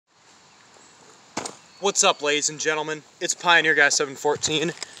What's up, ladies and gentlemen? It's Pioneer Guy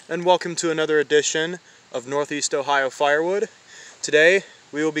 714, and welcome to another edition of Northeast Ohio Firewood. Today,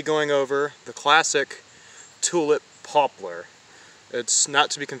 we will be going over the classic tulip poplar. It's not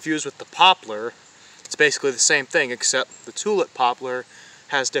to be confused with the poplar. It's basically the same thing, except the tulip poplar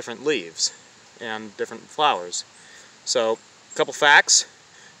has different leaves and different flowers. So, a couple facts.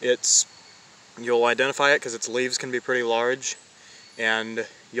 You'll identify it because its leaves can be pretty large, and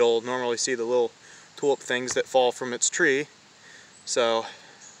you'll normally see the little tulip things that fall from its tree. So,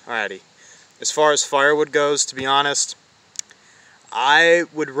 alrighty. As far as firewood goes, to be honest, I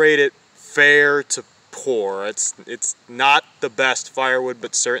would rate it fair to poor. It's not the best firewood,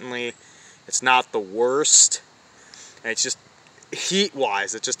 but certainly it's not the worst. And it's just,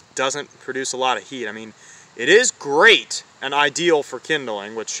 heat-wise, it just doesn't produce a lot of heat. I mean, it is great and ideal for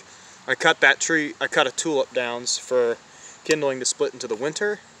kindling, which I cut a tulip down for kindling to split into the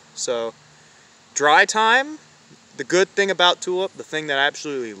winter. So, dry time, the good thing about tulip, the thing that I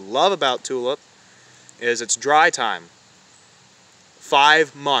absolutely love about tulip, is it's dry time.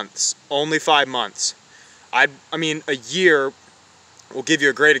 5 months, only 5 months. I mean, a year will give you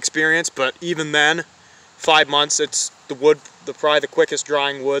a great experience, but even then, 5 months, it's probably the quickest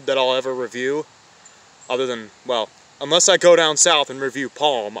drying wood that I'll ever review. Other than, well, unless I go down south and review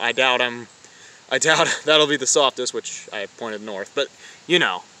palm, I doubt that'll be the softest, which I pointed north, but you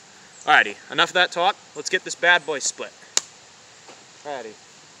know. Alrighty, enough of that talk. Let's get this bad boy split. Alrighty.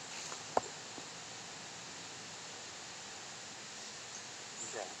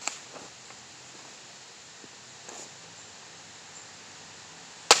 Okay.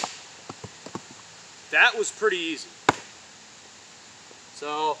 That was pretty easy.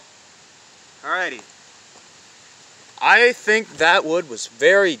 So, alrighty. I think that wood was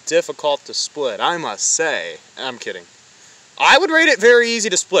very difficult to split, I must say. I'm kidding. I would rate it very easy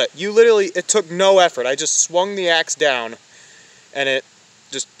to split. It took no effort. I just swung the axe down and it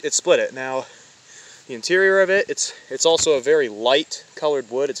split it. Now, the interior of it's also a very light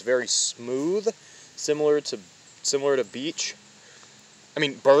colored wood. It's very smooth, similar to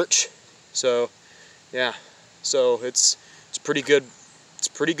birch. So, yeah. So it's pretty good. It's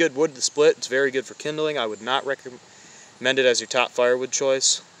pretty good wood to split. It's very good for kindling. I would not recommend it as your top firewood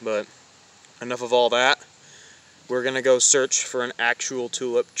choice, but enough of all that. We're gonna go search for an actual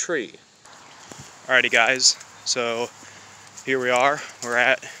tulip tree. Alrighty guys, so here we are. We're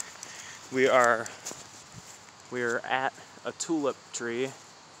at a tulip tree,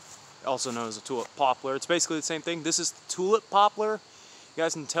 also known as a tulip poplar. It's basically the same thing. This is the tulip poplar. You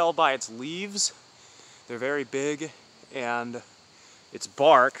guys can tell by its leaves. They're very big, and its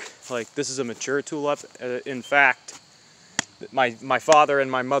bark, like this is a mature tulip. In fact, my father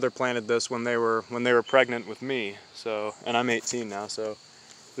and my mother planted this when they were pregnant with me. So, and I'm 18 now, so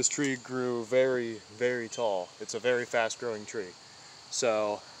this tree grew very, very tall. It's a very fast-growing tree.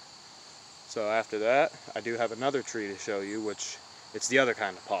 So after that, I do have another tree to show you, which it's the other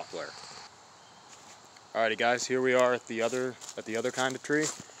kind of poplar. Alrighty guys, here we are at the other kind of tree.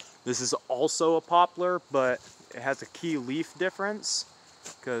 This is also a poplar, but it has a key leaf difference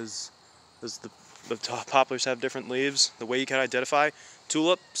because the poplars have different leaves. The way you can identify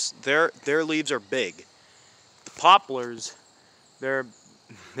tulips, their leaves are big. The poplars,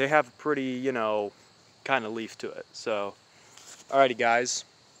 they have a pretty, kind of leaf to it. So, alrighty guys.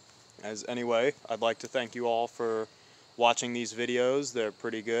 Anyway, I'd like to thank you all for watching these videos. They're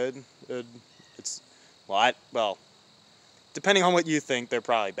pretty good. Well, depending on what you think, they're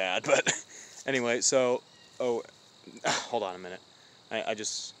probably bad. But anyway, so hold on a minute. I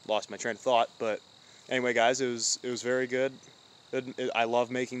just lost my train of thought, but anyway, guys, it was very good. I love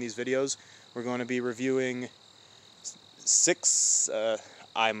making these videos. We're going to be reviewing 6.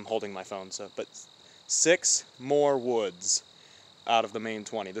 I'm holding my phone, but 6 more woods out of the main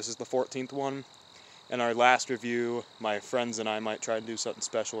 20. This is the 14th one. In our last review, my friends and I might try to do something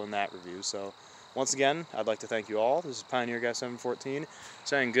special in that review. So, once again, I'd like to thank you all. This is Pioneer Guy 714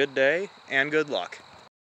 saying good day and good luck.